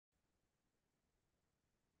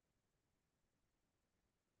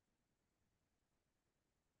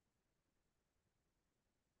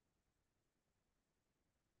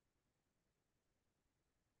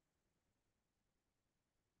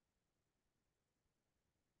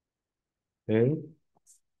Okay.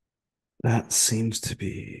 That seems to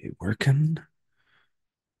be working.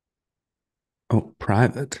 Oh,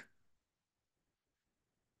 private.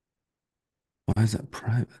 Why is that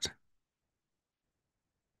private?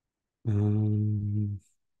 Um,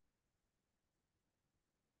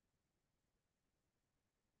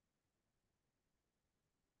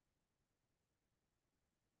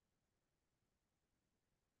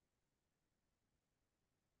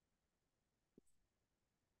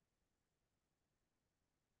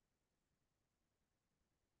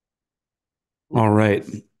 all right.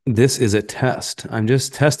 This is a test. I'm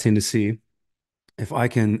just testing to see if I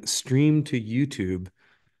can stream to YouTube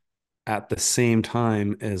at the same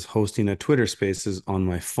time as hosting a Twitter Spaces on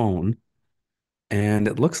my phone. And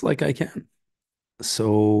it looks like I can.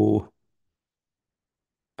 So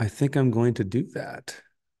I think I'm going to do that.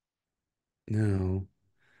 Now,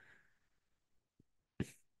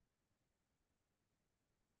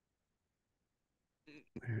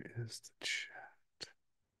 where is the chat?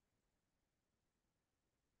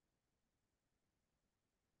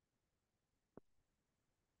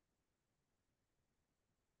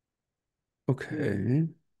 Okay.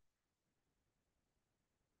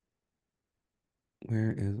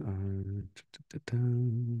 Where is our...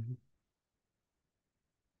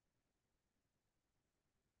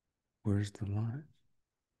 Where's the line?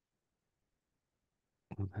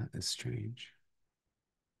 Well, that is strange.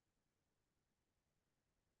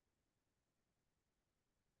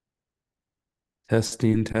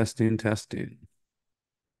 Testing, testing, testing.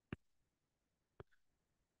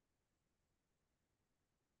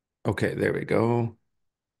 Okay, there we go.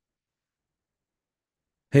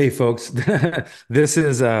 Hey, folks. This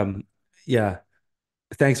is yeah,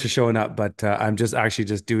 thanks for showing up, but I'm just actually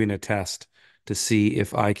just doing a test to see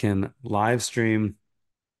if I can live stream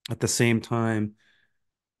at the same time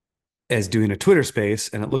as doing a Twitter space,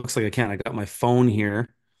 and it looks like I can. I got my phone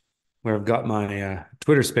here where I've got my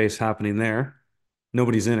Twitter space happening there.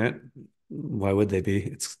 Nobody's in it. Why would they be?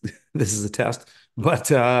 It's this is a test,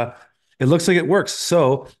 but it looks like it works.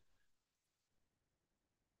 So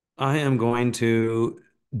I am going to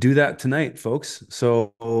do that tonight, folks.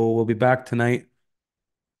 So we'll be back tonight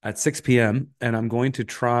at 6 p.m. and I'm going to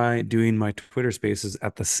try doing my Twitter spaces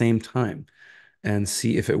at the same time and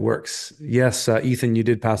see if it works. Yes, Ethan, you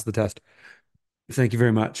did pass the test. Thank you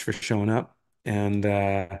very much for showing up. And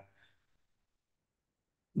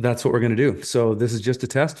that's what we're going to do. So this is just a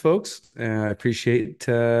test, folks. I appreciate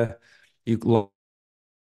you